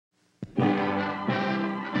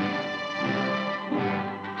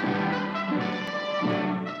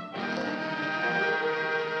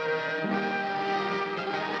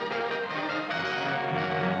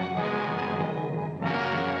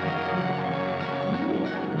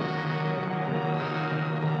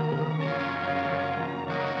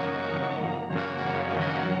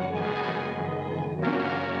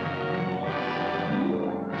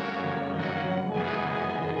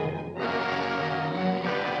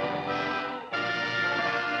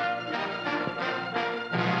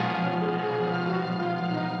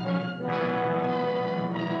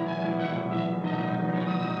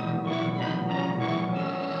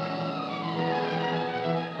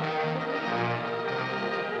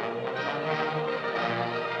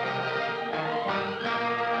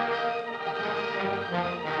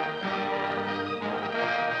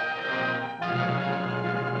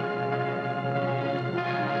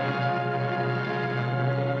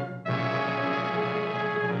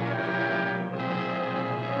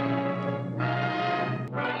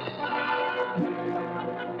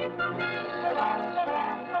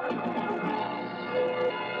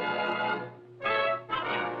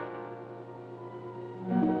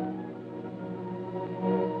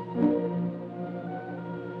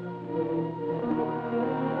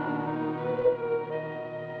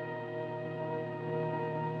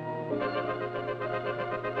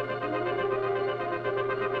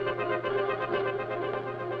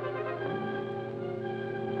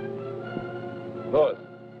Louis,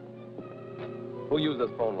 who used this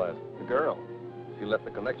phone last? The girl. She left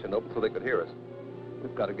the connection open so they could hear us.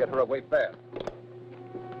 We've got to get her away fast.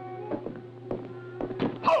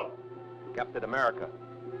 Halt! Captain America.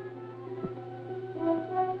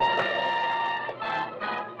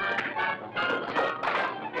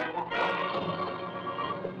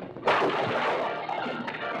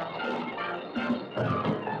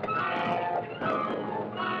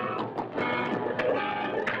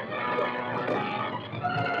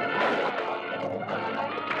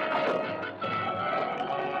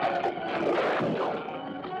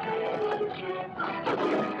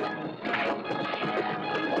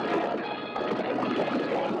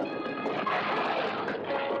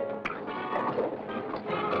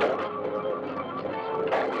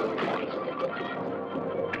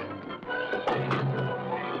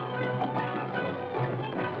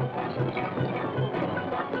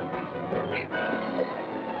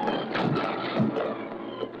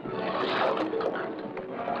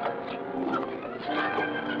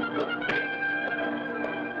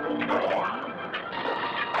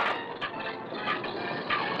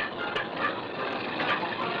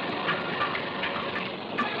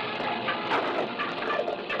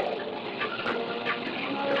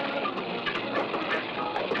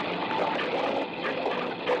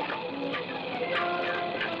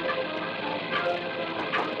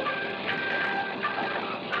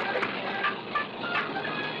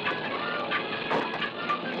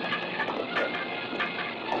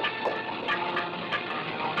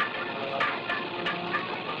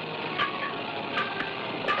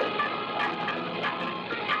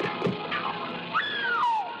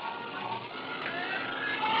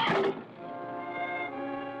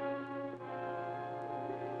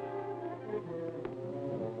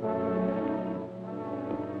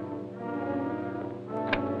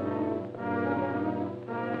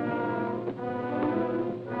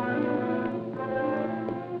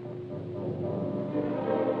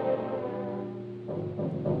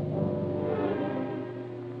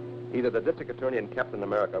 Either the district attorney and Captain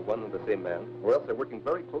America are one and the same man, or else they're working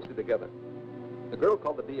very closely together. The girl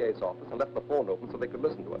called the DA's office and left the phone open so they could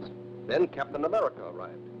listen to us. Then Captain America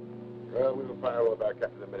arrived. Well, we will fire over our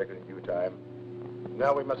Captain America in due time.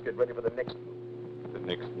 Now we must get ready for the next move. The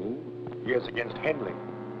next move? Yes, against Henley,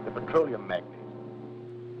 the petroleum magnate.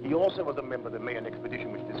 He also was a member of the Mayan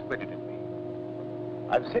expedition which discredited me.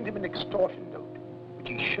 I've sent him an extortion note, which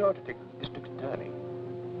he's sure to take to the district attorney.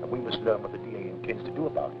 And we must learn what the DA intends to do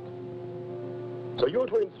about it. So you're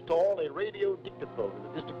to install a radio dictaphone in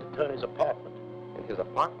the district attorney's apartment. In his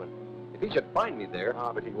apartment? If he should find me there...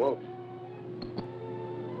 Ah, but he won't.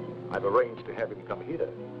 I've arranged to have him come here.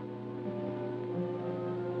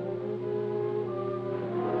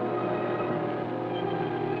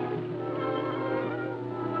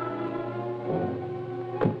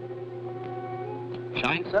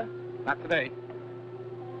 Shine, sir? Not today.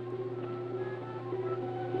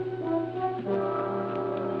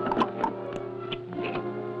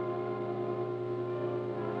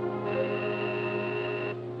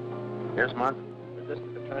 Yes, Mark? The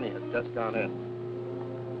district attorney has just gone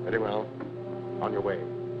in. Very well. On your way.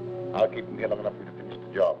 I'll keep him here long enough for you to finish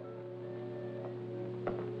the job.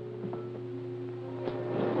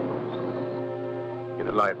 In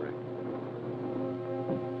the library.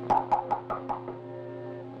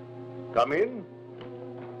 Come in.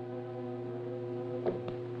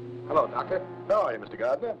 Hello, Doctor. How are you, Mr.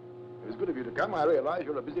 Gardner? It was good of you to come. I realize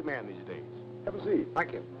you're a busy man these days. Have a seat.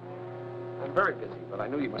 Thank you. I'm very busy, but I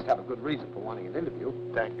knew you must have a good reason for wanting an interview.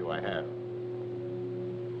 Thank you, I have.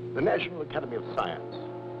 The National Academy of Science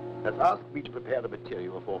has asked me to prepare the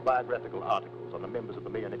material for biographical articles on the members of the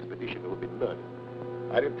Mayan expedition who have been murdered.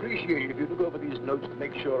 I'd appreciate it if you look over these notes to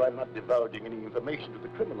make sure I'm not divulging any information to the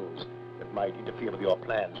criminals that might interfere with your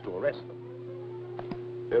plans to arrest them.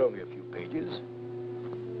 They're only a few pages.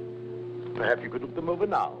 Perhaps you could look them over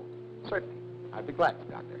now. Certainly. I'd be glad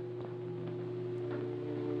to, Doctor.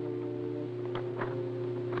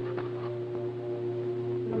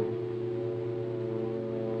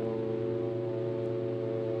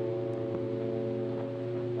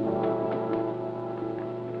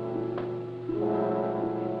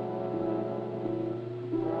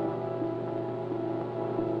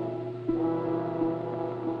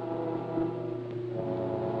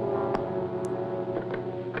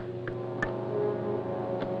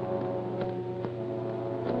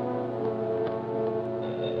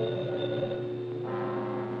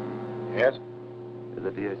 Yes? Is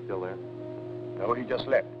the DA still there? No, he just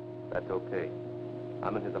left. That's okay.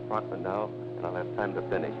 I'm in his apartment now, and I'll have time to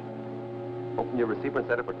finish. Open your receiver and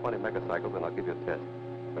set it for 20 megacycles, and I'll give you a test.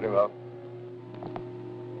 Very well.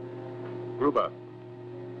 Gruber.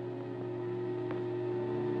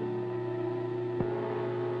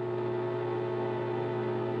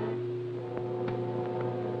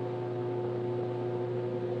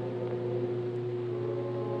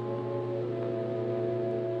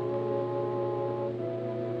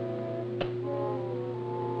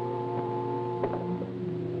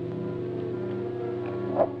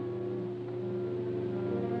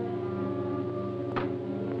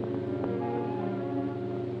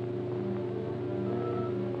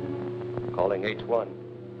 Calling H1.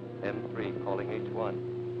 M3 calling H1.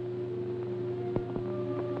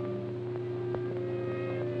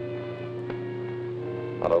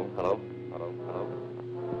 Hello, hello, hello, hello.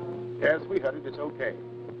 Yes, we heard it. It's okay.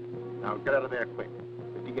 Now get out of there quick.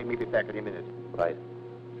 The DA may be back any minute. Right.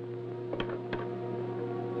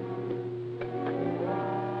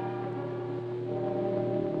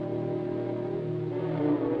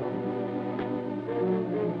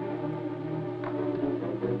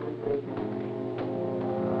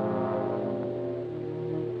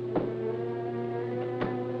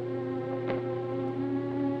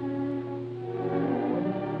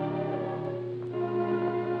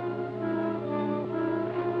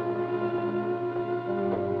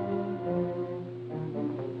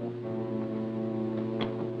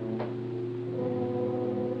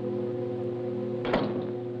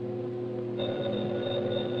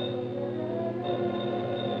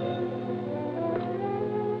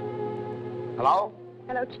 Hello?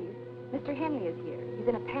 Hello, Chief. Mr. Henley is here. He's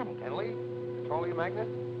in a panic. Henley? Petroleum magnate?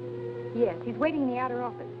 Yes, he's waiting in the outer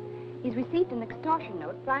office. He's received an extortion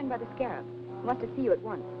note signed by the Scarab. He wants to see you at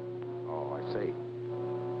once. Oh, I see.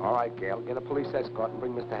 All right, Gail. Get a police escort and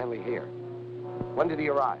bring Mr. Henley here. When did he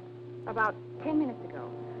arrive? About 10 minutes ago.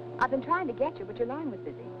 I've been trying to get you, but your line was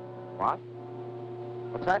busy. What?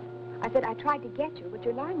 What's that? I said I tried to get you, but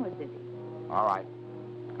your line was busy. All right.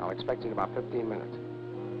 I'll expect you in about 15 minutes.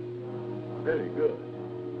 Very good.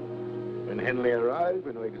 When Henley arrives,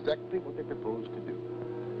 we know exactly what they propose to do.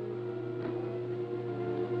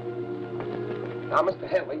 Now, Mr.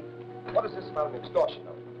 Henley, what is this about an extortion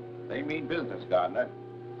note? They mean business, Gardner.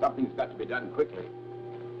 Something's got to be done quickly.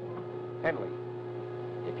 Henley,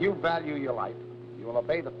 if you value your life, you will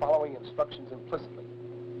obey the following instructions implicitly.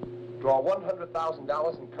 Draw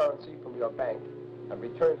 $100,000 in currency from your bank and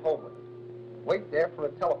return home with it. Wait there for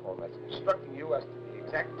a telephone message instructing you as to the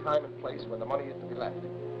exact time and place where the money is to be left.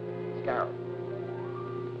 Scarab.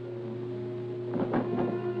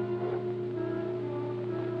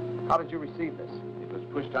 How did you receive this? It was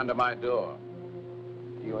pushed under my door.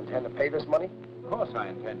 Do you intend to pay this money? Of course I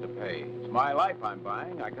intend to pay. It's my life I'm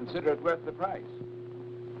buying. I consider it worth the price.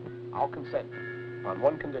 I'll consent on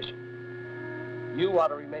one condition. You are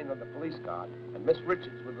to remain on the police guard, and Miss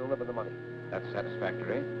Richards will deliver the money. That's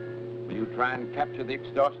satisfactory. Will you try and capture the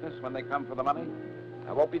extortionists when they come for the money?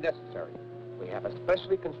 That won't be necessary. We have a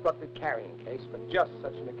specially constructed carrying case for just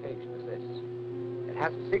such an occasion as this. It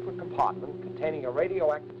has a secret compartment containing a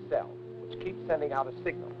radioactive cell, which keeps sending out a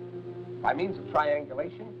signal. By means of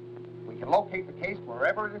triangulation, we can locate the case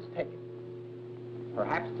wherever it is taken.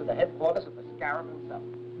 Perhaps to the headquarters of the Scarab himself.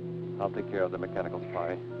 I'll take care of the mechanical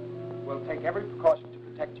spy. We'll take every precaution to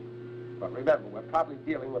protect you. But remember, we're probably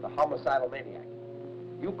dealing with a homicidal maniac.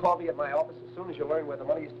 You call me at my office as soon as you learn where the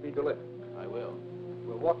money is to be delivered. I will.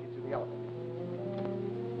 We'll walk you to the elevator.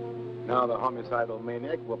 Now the homicidal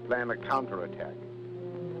maniac will plan a counterattack.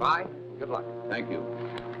 Bye. Good luck. Thank you.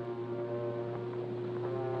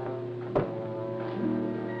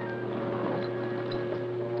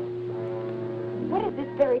 What is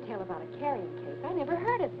this fairy tale about a carrying case? I never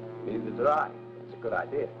heard of it. Neither did I. It's a good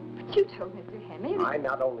idea. But you told Mr. Henley. I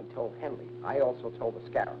not only told Henley, I also told the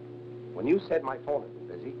Scarab. When you said my phone had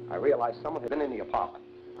been busy, I realized someone had been in the apartment.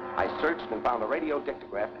 I searched and found a radio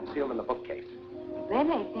dictograph concealed in the bookcase. Then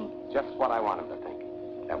they think. Just what I want them to think.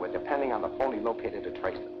 That we're depending on the phony locator to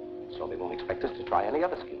trace them. So they won't expect us to try any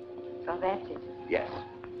other scheme. So that's it. Yes.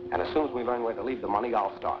 And as soon as we learn where to leave the money,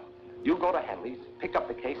 I'll start. You go to Henley's, pick up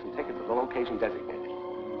the case, and take it to the location designated.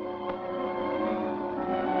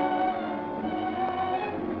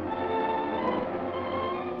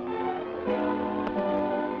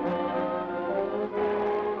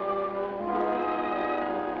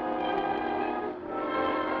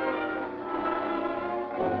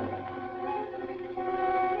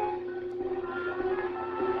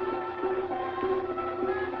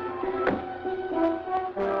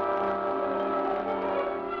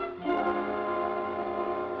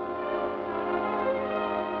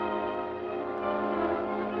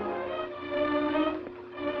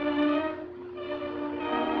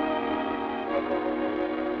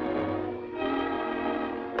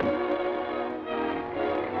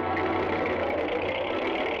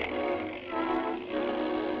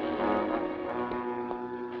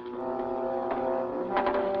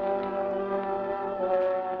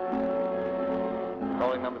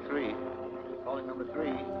 Calling number 3. Calling number 3.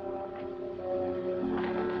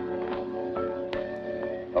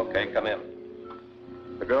 Okay, come in.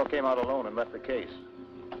 The girl came out alone and left the case.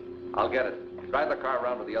 I'll get it. Drive the car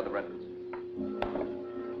around to the other entrance.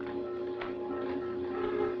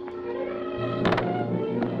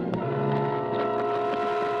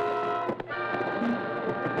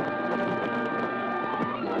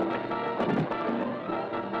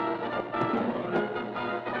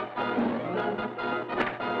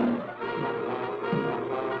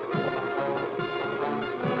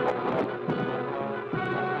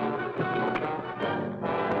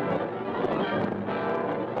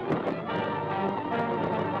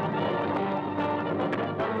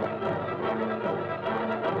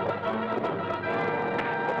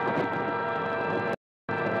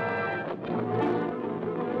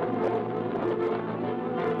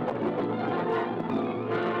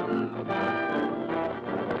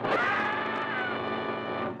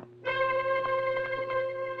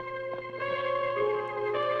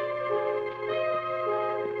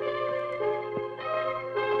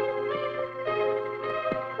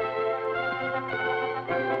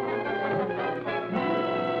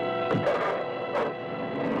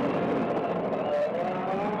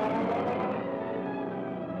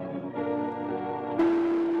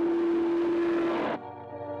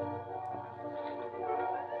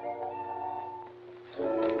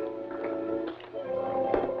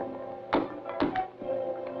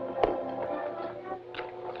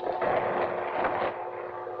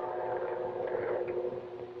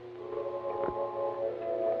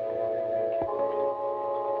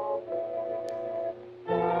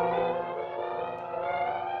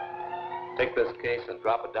 Take this case and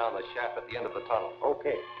drop it down the shaft at the end of the tunnel.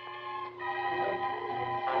 Okay.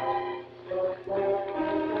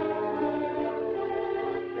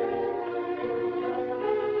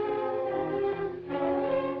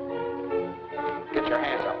 Get your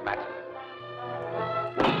hands up, Matson.